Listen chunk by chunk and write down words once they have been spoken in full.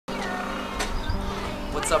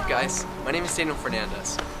What's up, guys? My name is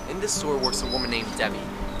Fernandez. In this store works a woman named Debi.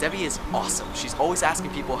 Debi is awesome. She's always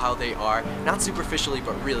asking people how they are, not superficially,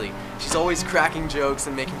 but really. She's always cracking jokes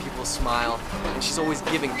and making people smile, and she's always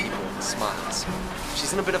giving people smiles.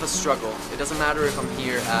 She's in a bit of a struggle. It doesn't matter if I'm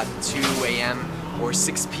here at 2 a.m. or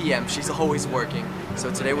 6 p.m. She's always working.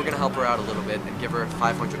 So today we're gonna help her out a little bit and give her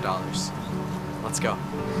 $500. Let's go.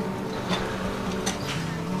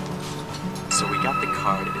 So we got the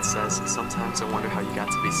card. It says, "Sometimes I wonder how you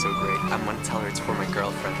got to be so great." I'm gonna tell her it's for my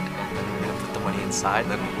girlfriend, and then we're gonna put the money inside,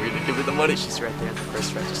 and then we're gonna give her the money. She's right there at the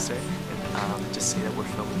first register, and just say that we're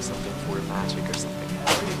filming something for magic or something.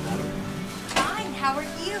 How are you, madam? Fine, how are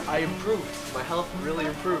you? I improved. My health really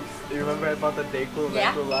improved. Do you remember I bought the Dayquil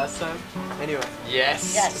Metro last time? Anyway,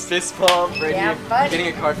 yes. Fist pump right here. I'm getting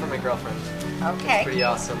a card from my girlfriend. Okay. It's pretty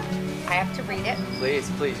awesome. I have to read it.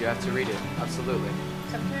 Please, you have to read it. Absolutely.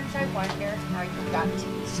 Sometimes I wonder how you got to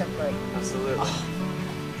be so great. Absolutely. Oh.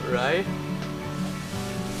 Right?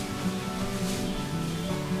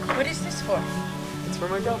 What is this for? It's for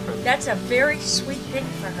my girlfriend. That's a very sweet thing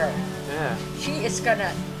for her. Yeah. She is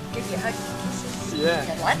gonna give you hugs and kisses. Yeah.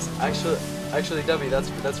 And what? Actually, Debbie, that's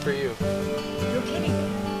for you. You're kidding me.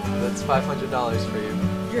 That's $500 for you.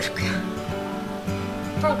 You're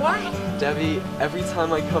for what? Debbie, every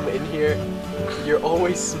time I come in here, you're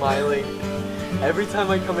always smiling. Every time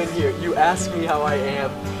I come in here, you ask me how I am,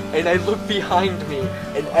 and I look behind me,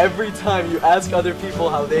 and every time you ask other people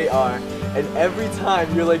how they are, and every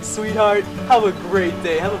time you're like, "Sweetheart, have a great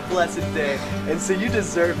day, have a blessed day," and so you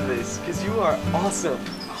deserve this, because you are awesome,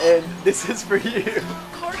 and this is for you.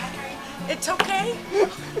 Corey, it's okay?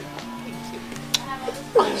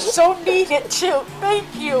 I so need it too, thank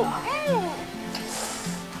you.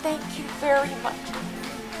 Thank you very much.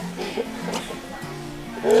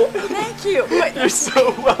 Thank you. You're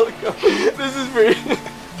so welcome. This is for you.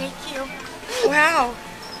 Thank you. Wow.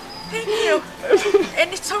 Thank you.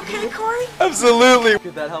 And it's okay, Corey? Absolutely.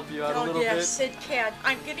 Could that help you out a little yes, bit? it can.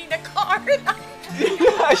 I'm getting a car.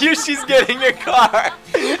 She's getting a car.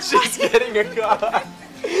 She's getting a car.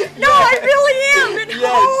 No, I really am. And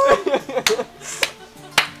yes.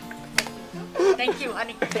 Thank you,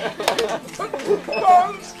 honey.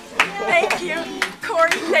 Thank you,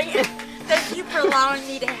 Corey. Thank you for allowing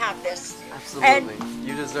me to have this. Absolutely. And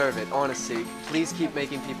you deserve it, honestly. Please keep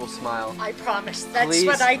making people smile. I promise. That's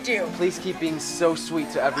what I do. Please keep being so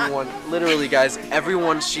sweet to everyone. Literally, guys,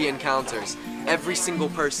 everyone she encounters. Every single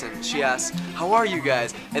person, she asks, "How are you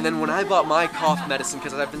guys?" And then when I bought my cough medicine,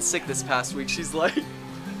 because I've been sick this past week, she was like,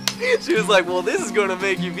 "Well, this is going to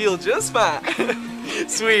make you feel just fine,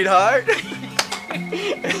 sweetheart."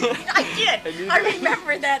 I did. I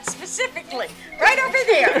remember that specifically. Right over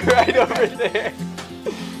there. Right over there.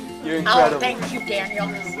 You're incredible. Oh, thank you, Daniel.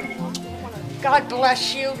 God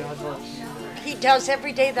bless you. God bless you. He does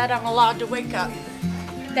every day that I'm allowed to wake up.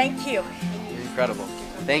 Thank you. You're incredible.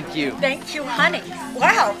 Thank you. Thank you, honey.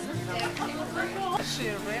 Wow. She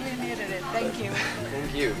really needed it. Thank you.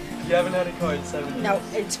 Thank you. You haven't had a car in 7 years. No,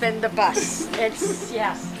 it's been the bus. It's,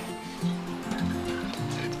 yes.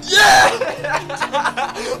 Yeah!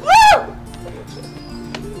 Woo!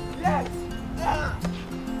 Yes!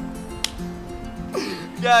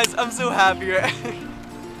 Guys, I'm so happy.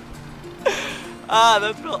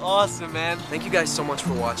 That felt awesome, man. Thank you guys so much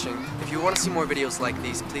for watching. If you want to see more videos like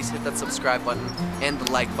these, please hit that subscribe button and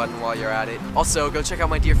the like button while you're at it. Also, go check out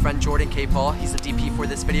my dear friend Jordan K. Paul. He's the DP for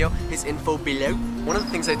this video. His info below. One of the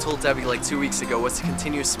things I told Debbie like 2 weeks ago was to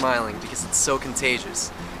continue smiling because it's so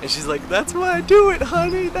contagious. And she's like, "That's why I do it,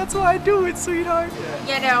 honey. That's why I do it, sweetheart."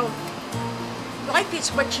 Yeah. You know, life is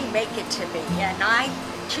what you make it to be, and I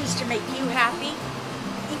choose to make you happy,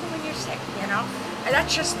 even when you're sick, you know? And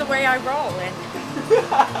that's just the way I roll, and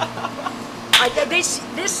this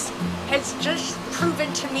has just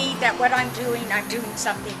proven to me that what I'm doing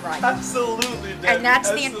something right. Absolutely, Debbie. And that's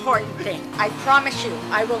the important thing. I promise you,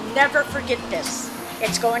 I will never forget this.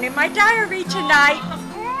 It's going in my diary tonight.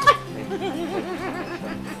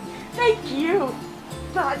 Thank you.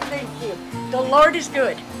 God, thank you. The Lord is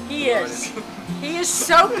good. He is. He is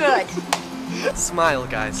so good. Smile,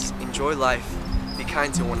 guys. Enjoy life. Be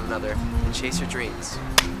kind to one another. And chase your dreams.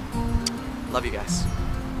 Love you guys.